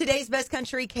Today's Best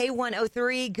Country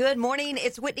K103. Good morning.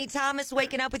 It's Whitney Thomas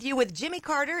waking up with you with Jimmy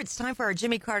Carter. It's time for our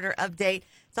Jimmy Carter update.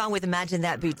 It's on with Imagine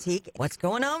That Boutique. What's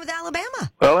going on with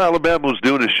Alabama? Well, Alabama was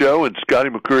doing a show, and Scotty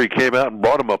McCreery came out and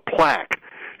brought him a plaque.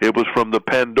 It was from the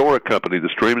Pandora Company, the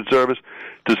streaming service,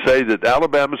 to say that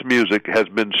Alabama's music has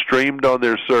been streamed on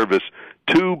their service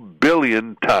 2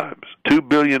 billion times, 2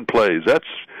 billion plays. That's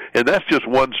just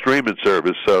one streaming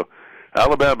service. So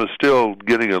Alabama's still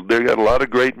they got a lot of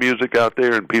great music out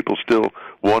there, and people still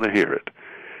want to hear it.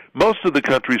 Most of the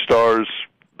country stars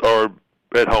are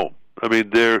at home. I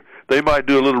mean, they might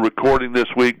do a little recording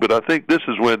this week, but I think this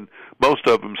is when most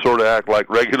of them sort of act like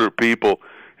regular people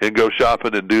and go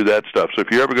shopping and do that stuff. So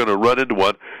if you're ever going to run into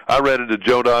one, I ran into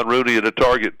Joe Don Rooney at a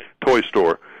Target toy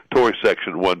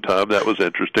section one time. That was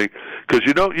interesting because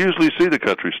you don't usually see the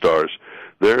country stars.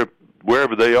 They're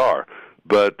wherever they are.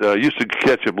 But used to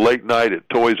catch them late night at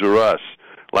Toys R Us,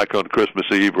 like on Christmas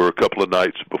Eve or a couple of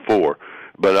nights before.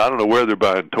 But I don't know where they're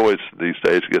buying toys these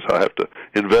days. I guess I'll have to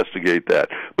investigate that.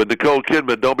 But Nicole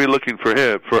Kidman, don't be looking for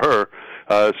her.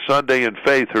 Sunday and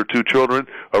Faith, her two children,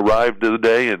 arrived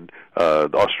today in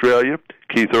Australia.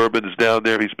 Keith Urban is down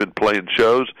there. He's been playing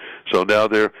shows. So now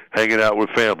they're hanging out with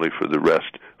family for the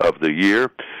rest of the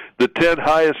year. The 10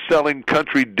 highest-selling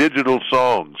country digital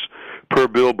songs per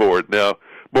Billboard. Now,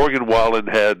 Morgan Wallen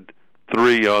had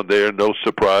 3 on there, no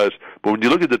surprise. But when you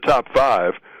look at the top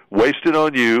 5, Wasted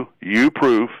on You, You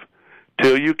Proof,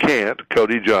 Till You Can't,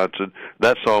 Cody Johnson.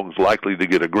 That song's likely to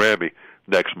get a Grammy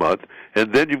next month.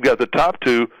 And then you've got the top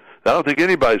 2 I don't think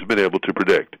anybody's been able to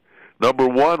predict. Number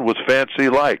 1 was Fancy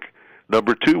Like.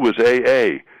 Number 2 was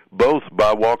AA, both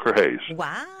by Walker Hayes.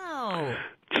 Wow.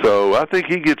 So I think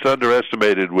he gets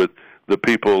underestimated with the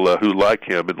people who like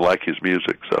him and like his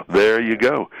music. So there you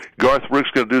go. Garth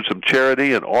Brooks going to do some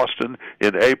charity in Austin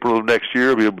in April of next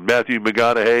year. Matthew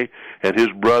McConaughey and his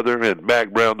brother and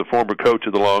Mac Brown, the former coach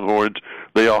of the Longhorns,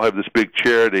 they all have this big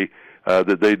charity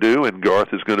that they do, and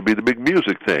Garth is going to be the big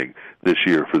music thing this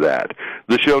year for that.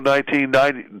 The show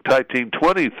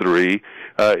 1923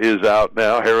 is out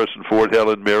now. Harrison Ford,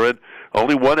 Helen Mirren.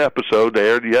 Only one episode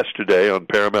aired yesterday on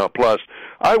Paramount Plus.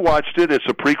 I watched it. It's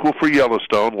a prequel for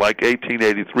Yellowstone, like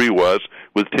 1883 was,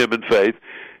 with Tim and Faith.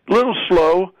 A little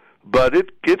slow, but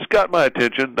it's got my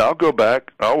attention. I'll go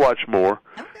back. I'll watch more.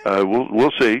 Okay.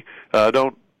 We'll see. I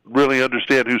don't really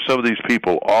understand who some of these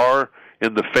people are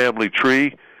in the family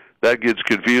tree. That gets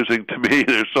confusing to me.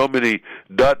 There's so many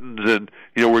Duttons, and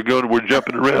we're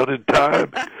jumping around in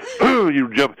time. I don't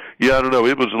know.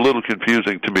 It was a little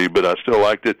confusing to me, but I still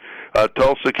liked it.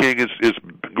 Tulsa King is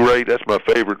great. That's my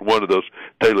favorite one of those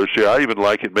Taylor Swift. I even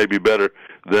like it maybe better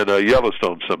than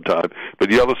Yellowstone sometime.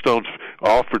 But Yellowstone's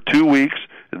off for 2 weeks,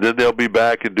 and then they'll be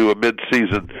back and do a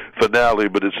mid-season finale.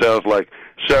 But it sounds like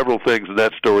several things in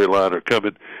that storyline are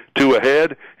coming to a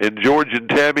head. And George and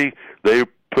Tammy, they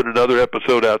put another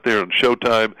episode out there on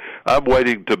Showtime. I'm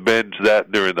waiting to binge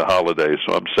that during the holidays,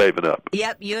 so I'm saving up.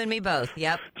 Yep, you and me both.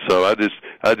 Yep. So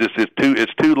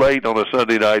it's too late on a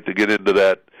Sunday night to get into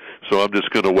that. So I'm just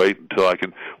going to wait until I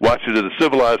can watch it at a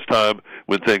civilized time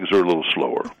when things are a little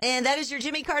slower. And that is your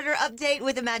Jimmy Carter update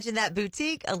with Imagine That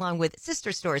Boutique, along with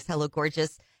sister stores Hello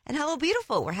Gorgeous and Hello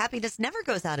Beautiful, where happiness never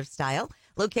goes out of style.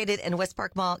 Located in West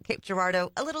Park Mall, Cape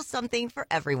Girardeau, a little something for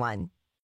everyone.